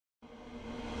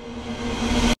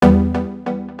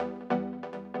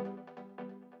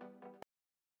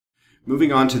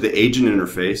Moving on to the agent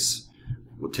interface,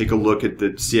 we'll take a look at the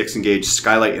CxEngage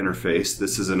Skylight interface.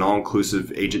 This is an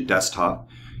all-inclusive agent desktop.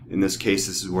 In this case,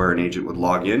 this is where an agent would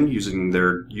log in using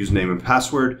their username and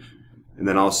password, and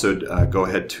then also go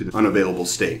ahead to the unavailable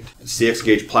state. The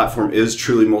CxEngage platform is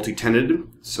truly multi-tenanted,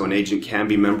 so an agent can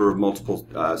be a member of multiple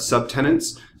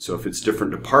subtenants. So if it's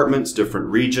different departments, different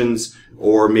regions,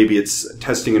 or maybe it's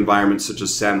testing environments such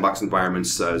as sandbox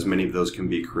environments, as many of those can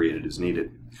be created as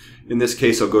needed. In this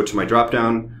case, I'll go to my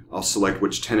drop-down, I'll select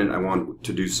which tenant I want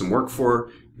to do some work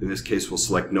for. In this case, we'll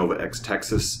select Nova X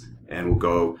Texas, and we'll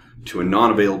go to a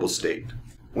non-available state.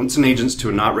 Once an agent's to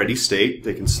a not ready state,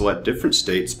 they can select different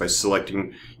states by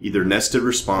selecting either nested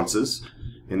responses.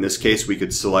 In this case, we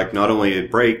could select not only a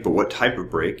break, but what type of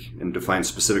break, and define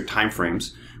specific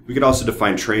timeframes. We could also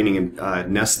define training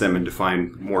and nest them and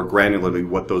define more granularly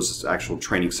what those actual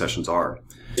training sessions are.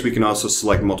 We can also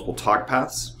select multiple talk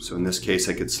paths. So in this case,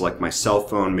 I could select my cell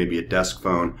phone, maybe a desk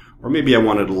phone, or maybe I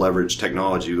wanted to leverage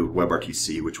technology with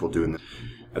WebRTC, which we'll do in this.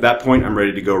 At that point, I'm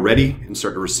ready to go and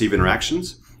start to receive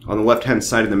interactions. On the left-hand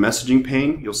side of the messaging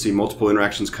pane, you'll see multiple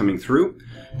interactions coming through.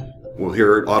 We'll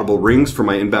hear audible rings for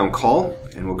my inbound call,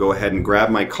 and we'll go ahead and grab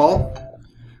my call.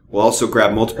 We'll also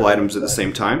grab multiple items at the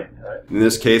same time. In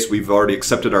this case, we've already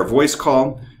accepted our voice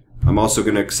call. I'm also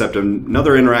going to accept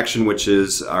another interaction, which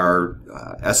is our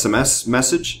SMS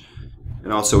message.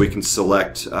 And also we can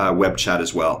select web chat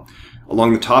as well.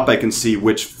 Along the top, I can see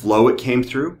which flow it came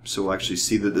through. So we'll actually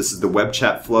see that this is the web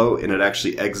chat flow, and it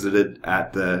actually exited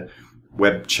at the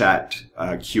web chat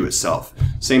queue itself.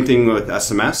 Same thing with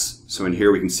SMS. So in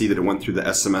here we can see that it went through the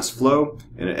SMS flow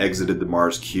and it exited the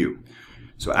Mars queue.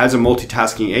 So as a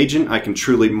multitasking agent, I can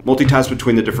truly multitask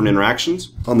between the different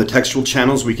interactions. On the textual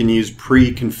channels, we can use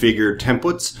pre-configured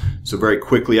templates. So very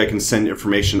quickly I can send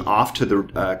information off to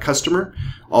the customer.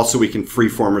 Also, we can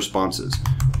free-form responses.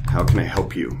 How can I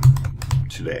help you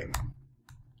today?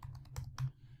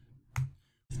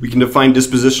 We can define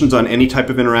dispositions on any type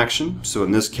of interaction. So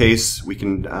in this case, we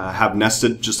can have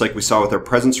nested, just like we saw with our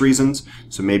presence reasons.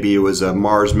 So maybe it was a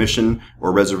Mars mission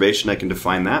or reservation, I can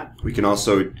define that. We can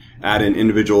also add in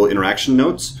individual interaction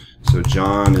notes. So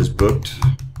John is booked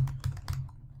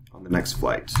on the next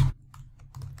flight.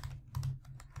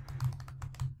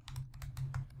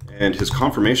 And his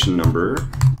confirmation number .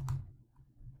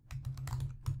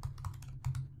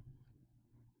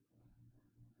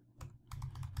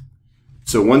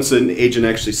 So once an agent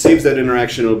actually saves that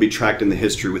interaction, it'll be tracked in the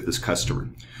history with this customer.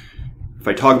 If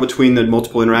I toggle between the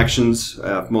multiple interactions,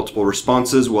 multiple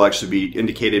responses will actually be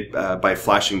indicated by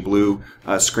flashing blue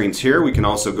screens here. We can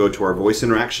also go to our voice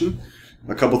interaction.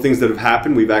 A couple things that have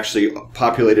happened, we've actually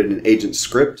populated an agent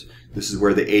script. This is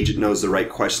where the agent knows the right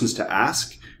questions to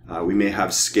ask. We may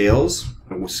have scales,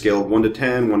 a scale of 1 to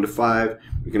 10, 1 to 5.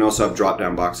 We can also have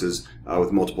drop-down boxes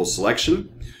with multiple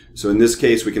selection. So in this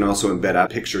case, we can also embed out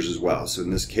pictures as well. So in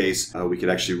this case, we could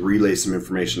actually relay some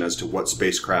information as to what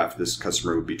spacecraft this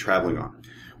customer would be traveling on.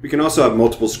 We can also have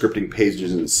multiple scripting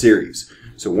pages in series.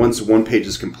 So once one page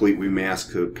is complete, we may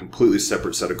ask a completely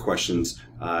separate set of questions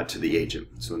to the agent.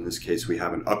 So in this case, we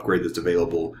have an upgrade that's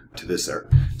available to this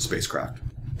spacecraft.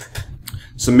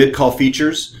 Some mid-call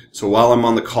features. So while I'm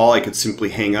on the call, I could simply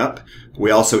hang up.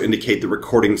 We also indicate the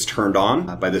recording's turned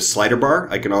on by this slider bar.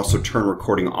 I can also turn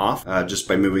recording off just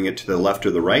by moving it to the left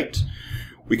or the right.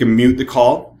 We can mute the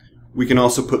call. We can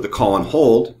also put the call on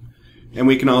hold. And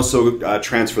we can also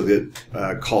transfer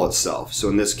the call itself. So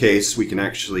in this case, we can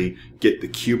actually get the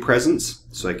queue presence.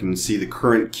 So I can see the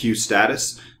current queue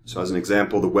status. So as an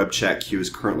example, the web chat queue is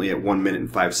currently at 1 minute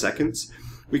and 5 seconds.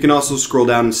 We can also scroll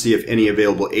down and see if any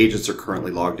available agents are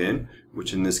currently logged in,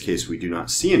 which in this case we do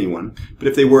not see anyone. But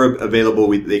if they were available,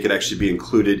 they could actually be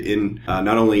included in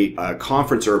not only a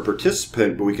conference or a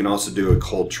participant, but we can also do a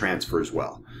cold transfer as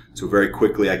well. So very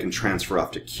quickly I can transfer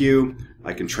off to queue,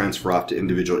 I can transfer off to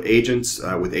individual agents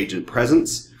with agent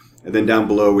presence. And then down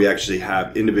below we actually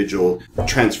have individual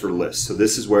transfer lists. So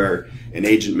this is where an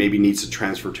agent maybe needs to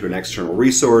transfer to an external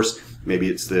resource. Maybe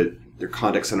it's their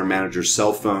contact center manager's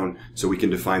cell phone, so we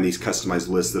can define these customized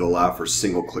lists that allow for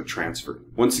single-click transfer.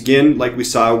 Once again, like we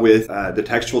saw with the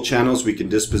textual channels, we can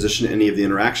disposition any of the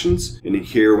interactions. And in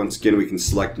here, once again, we can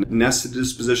select nested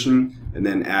disposition and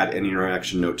then add any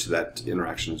interaction note to that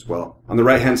interaction as well. On the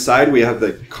right-hand side, we have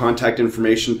the contact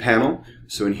information panel.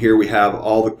 So in here we have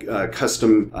all the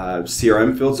custom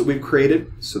CRM fields that we've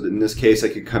created. So that in this case, I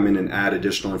could come in and add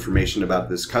additional information about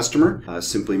this customer,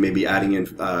 simply maybe adding in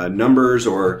numbers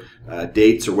or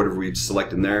dates or whatever we'd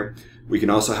select in there. We can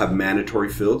also have mandatory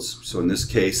fields. So in this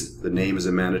case, the name is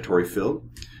a mandatory field.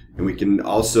 And we can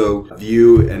also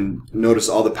view and notice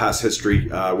all the past history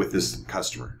with this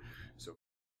customer.